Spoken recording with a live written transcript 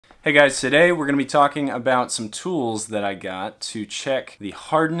Hey guys, today we're going to be talking about some tools that I got to check the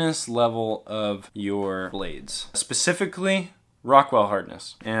hardness level of your blades. Specifically, Rockwell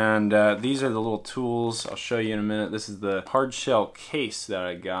hardness. And these are the little tools I'll show you in a minute. This is the hard shell case that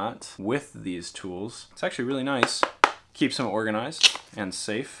I got with these tools. It's actually really nice. Keeps them organized and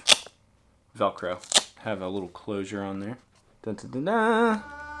safe. Velcro. Have a little closure on there. Dun, dun, dun, dun.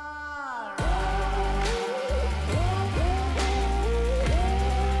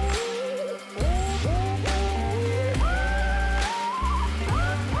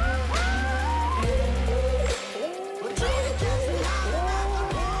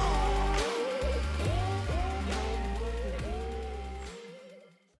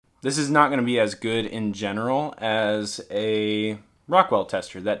 This is not going to be as good in general as a Rockwell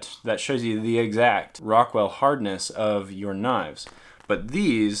tester that shows you the exact Rockwell hardness of your knives. But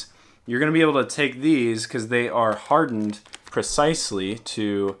these, you're going to be able to take these because they are hardened precisely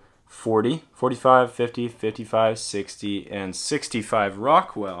to 40, 45, 50, 55, 60, and 65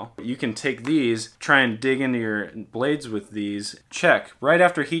 Rockwell. You can take these, try and dig into your blades with these, check. Right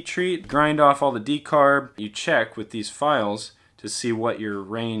after heat treat, grind off all the decarb. You check with these files to see what your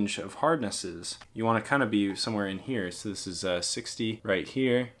range of hardness is. You want to kind of be somewhere in here. So this is 60 right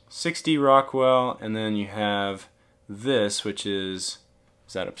here, 60 Rockwell, and then you have this, which is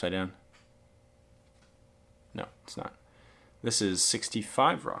that upside down? No, it's not. This is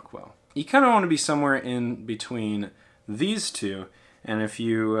 65 Rockwell. You kind of want to be somewhere in between these two, and if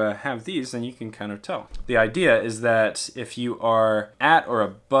you have these, then you can kind of tell. The idea is that if you are at or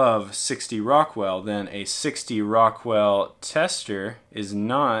above 60 Rockwell, then a 60 Rockwell tester is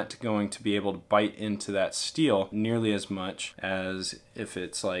not going to be able to bite into that steel nearly as much as if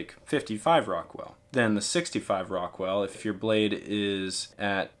it's like 55 Rockwell. Then the 65 Rockwell, if your blade is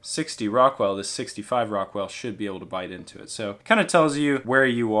at 60 Rockwell, the 65 Rockwell should be able to bite into it. So it kind of tells you where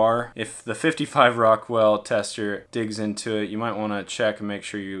you are. If the 55 Rockwell tester digs into it, you might want to check and make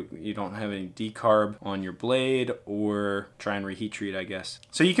sure you don't have any decarb on your blade, or try and reheat treat, I guess.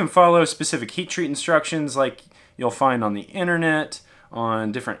 So you can follow specific heat treat instructions like you'll find on the internet,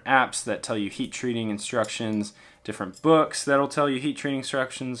 on different apps that tell you heat treating instructions, different books that'll tell you heat treating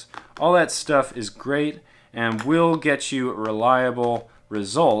instructions. All that stuff is great and will get you reliable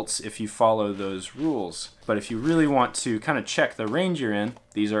results if you follow those rules. But if you really want to kind of check the range you're in,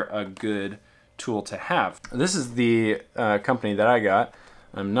 these are a good tool to have. This is the company that I got.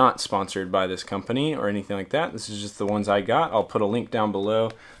 I'm not sponsored by this company or anything like that. This is just the ones I got. I'll put a link down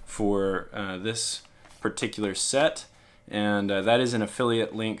below for this particular set. And that is an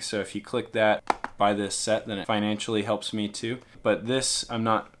affiliate link, so if you click that, buy this set, then it financially helps me too. But this, I'm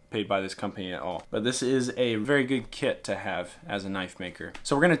not paid by this company at all. But this is a very good kit to have as a knife maker.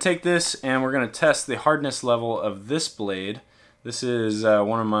 So we're going to take this and we're going to test the hardness level of this blade. This is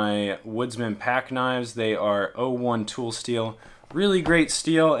one of my Woodsman pack knives. They are 01 tool steel. Really great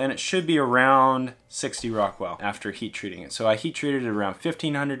steel, and it should be around 60 Rockwell after heat treating it. So I heat treated it around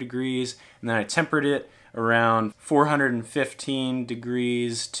 1500 degrees, and then I tempered it around 415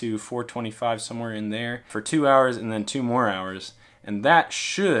 degrees to 425, somewhere in there, for 2 hours, and then 2 more hours. And that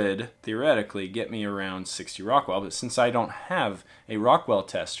should theoretically get me around 60 Rockwell, but since I don't have a Rockwell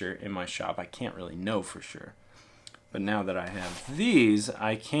tester in my shop, I can't really know for sure. But now that I have these,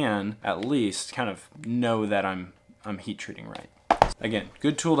 I can at least kind of know that I'm heat treating right. Again,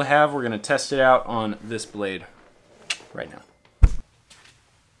 good tool to have. We're going to test it out on this blade right now.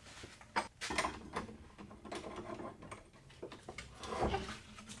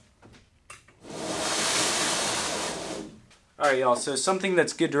 Alright y'all, so something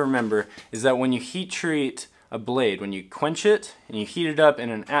that's good to remember is that when you heat treat a blade, when you quench it and you heat it up in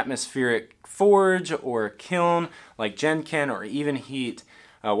an atmospheric forge or kiln like GenCan or even heat,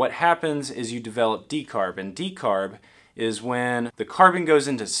 what happens is you develop decarb, and decarb is when the carbon goes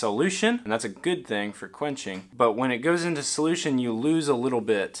into solution, and that's a good thing for quenching, but when it goes into solution you lose a little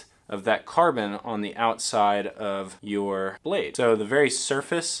bit of that carbon on the outside of your blade. So the very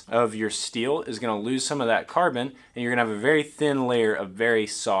surface of your steel is going to lose some of that carbon, and you're going to have a very thin layer of very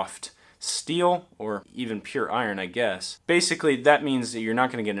soft steel, or even pure iron, I guess. Basically that means that you're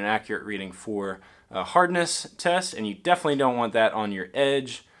not going to get an accurate reading for a hardness test, and you definitely don't want that on your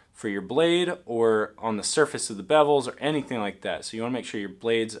edge for your blade or on the surface of the bevels or anything like that. So you want to make sure your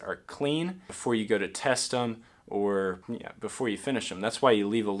blades are clean before you go to test them, or before you finish them. That's why you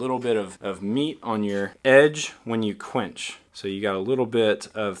leave a little bit of meat on your edge when you quench. So you got a little bit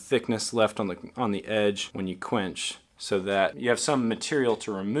of thickness left on the edge when you quench, so that you have some material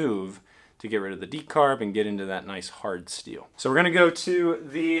to remove to get rid of the decarb and get into that nice hard steel. So we're going to go to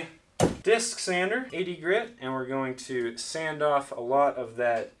the disc sander, 80 grit, and we're going to sand off a lot of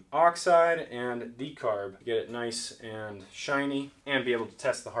that oxide and decarb, get it nice and shiny, and be able to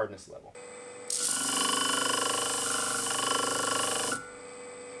test the hardness level.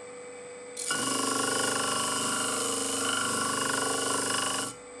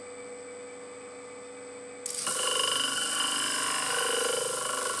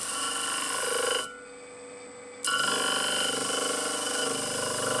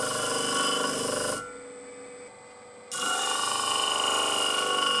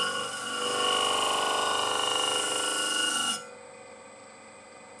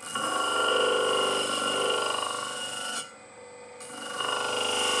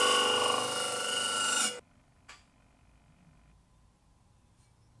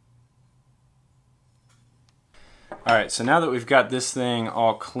 Alright, so now that we've got this thing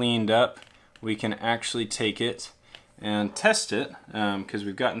all cleaned up, we can actually take it and test it, because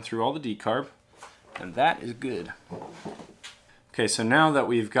we've gotten through all the decarb, and that is good. Okay, so now that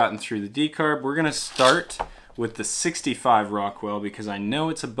we've gotten through the decarb, we're going to start with the 65 Rockwell, because I know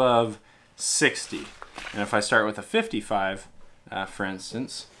it's above 60. And if I start with a 55, for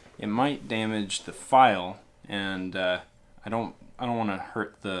instance, it might damage the file, and I don't want to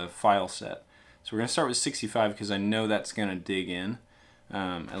hurt the file set. So we're going to start with 65 because I know that's going to dig in.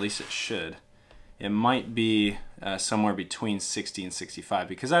 At least it should. It might be somewhere between 60 and 65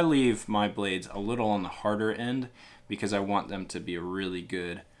 because I leave my blades a little on the harder end because I want them to be really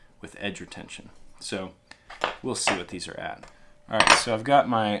good with edge retention. So we'll see what these are at. Alright, so I've got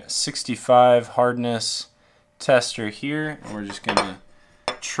my 65 hardness tester here, and we're just going to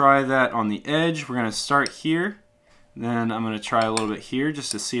try that on the edge. We're going to start here. Then I'm going to try a little bit here just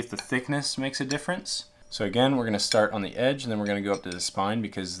to see if the thickness makes a difference. So again, we're going to start on the edge, and then we're going to go up to the spine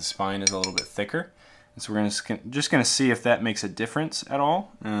because the spine is a little bit thicker. And so we're just going to see if that makes a difference at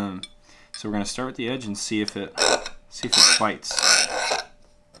all. So we're going to start with the edge and see if it bites.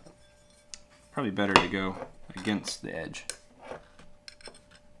 Probably better to go against the edge.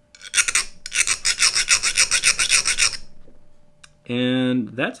 And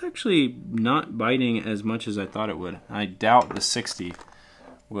that's actually not biting as much as I thought it would. I doubt the 60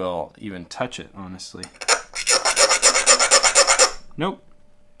 will even touch it, honestly. Nope.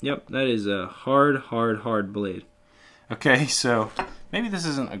 Yep, that is a hard blade. Okay, so maybe this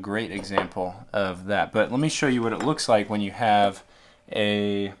isn't a great example of that, but let me show you what it looks like when you have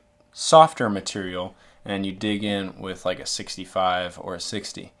a softer material and you dig in with like a 65 or a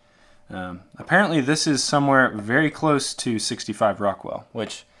 60. Apparently this is somewhere very close to 65 Rockwell,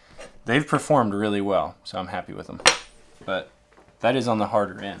 which they've performed really well, so I'm happy with them. But that is on the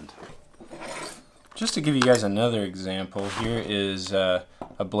harder end. Just to give you guys another example, here is a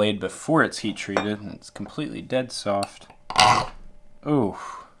blade before it's heat treated, and it's completely dead soft. Ooh,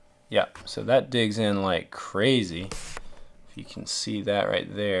 yeah, so that digs in like crazy. If you can see that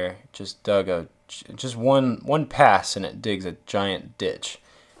right there, just dug just one pass and it digs a giant ditch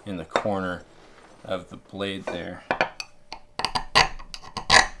in the corner of the blade there.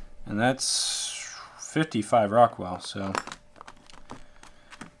 And that's 55 Rockwell, so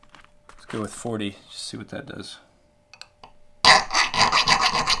let's go with 40, just see what that does.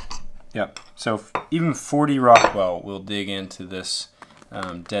 Yep, so even 40 Rockwell will dig into this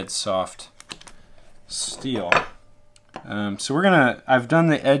dead soft steel. So I've done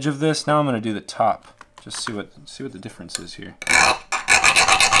the edge of this, now I'm gonna do the top. Just see what the difference is here.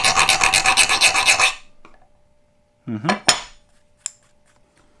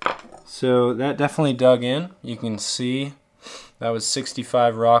 So that definitely dug in. You can see that was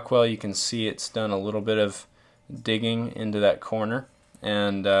 65 Rockwell. You can see it's done a little bit of digging into that corner,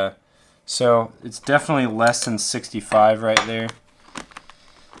 and so it's definitely less than 65 right there,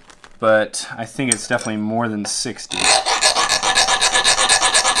 but I think it's definitely more than 60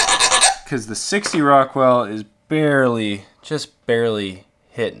 because the 60 Rockwell is just barely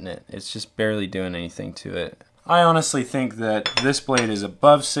hitting it. It's just barely doing anything to it. I honestly think that this blade is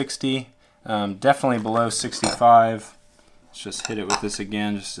above 60, definitely below 65. Let's just hit it with this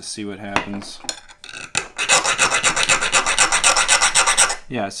again just to see what happens.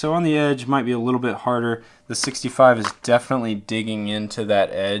 Yeah, so on the edge might be a little bit harder. The 65 is definitely digging into that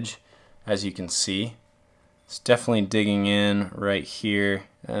edge, as you can see. It's definitely digging in right here.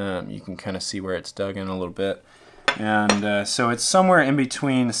 You can kind of see where it's dug in a little bit. And so it's somewhere in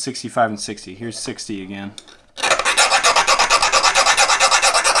between 65 and 60. Here's 60 again.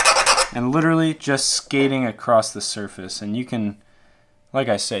 And literally just skating across the surface. And you can, like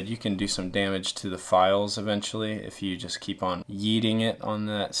I said, you can do some damage to the files eventually if you just keep on yeeting it on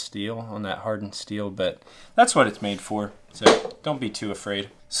that steel, on that hardened steel, but that's what it's made for, so don't be too afraid.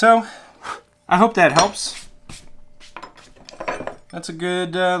 So, I hope that helps. that's a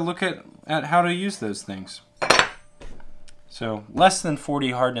good look at how to use those things. So less than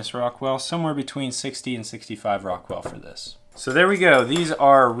 40 hardness Rockwell, somewhere between 60 and 65 Rockwell for this. So there we go. These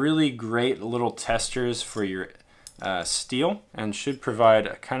are really great little testers for your steel, and should provide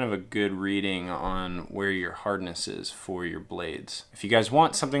a kind of a good reading on where your hardness is for your blades. If you guys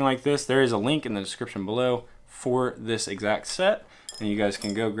want something like this, there is a link in the description below for this exact set, and you guys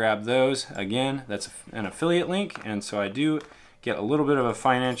can go grab those. Again, that's an affiliate link, and so I do get a little bit of a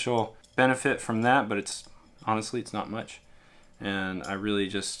financial benefit from that, but it's honestly, it's not much. And I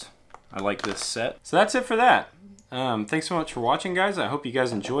really I like this set. So that's it for that. Thanks so much for watching, guys. I hope you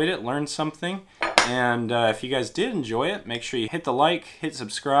guys enjoyed it, learned something. And if you guys did enjoy it, make sure you hit the like, hit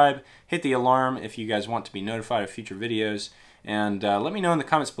subscribe, hit the alarm if you guys want to be notified of future videos. And let me know in the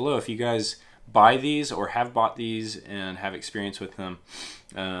comments below if you guys buy these or have bought these and have experience with them.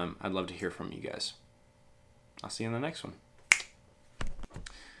 I'd love to hear from you guys. I'll see you in the next one.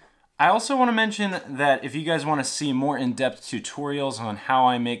 I also want to mention that if you guys want to see more in-depth tutorials on how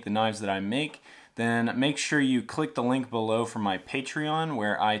I make the knives that I make, then make sure you click the link below for my Patreon,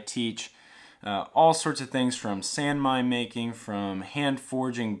 where I teach all sorts of things from sand mine making, from hand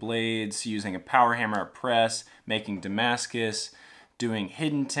forging blades, using a power hammer, a press, making Damascus, doing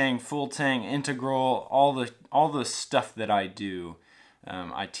hidden tang, full tang, integral, all the stuff that I do.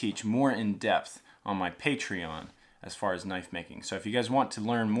 I teach more in depth on my Patreon as far as knife making. So if you guys want to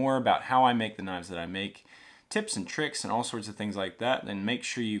learn more about how I make the knives that I make, tips and tricks and all sorts of things like that, then make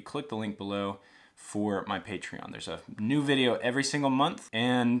sure you click the link below for my Patreon. There's a new video every single month,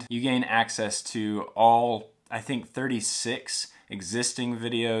 and you gain access to all, I think, 36 existing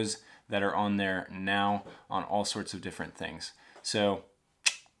videos that are on there now on all sorts of different things. So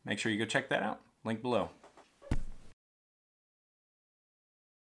make sure you go check that out. Link below.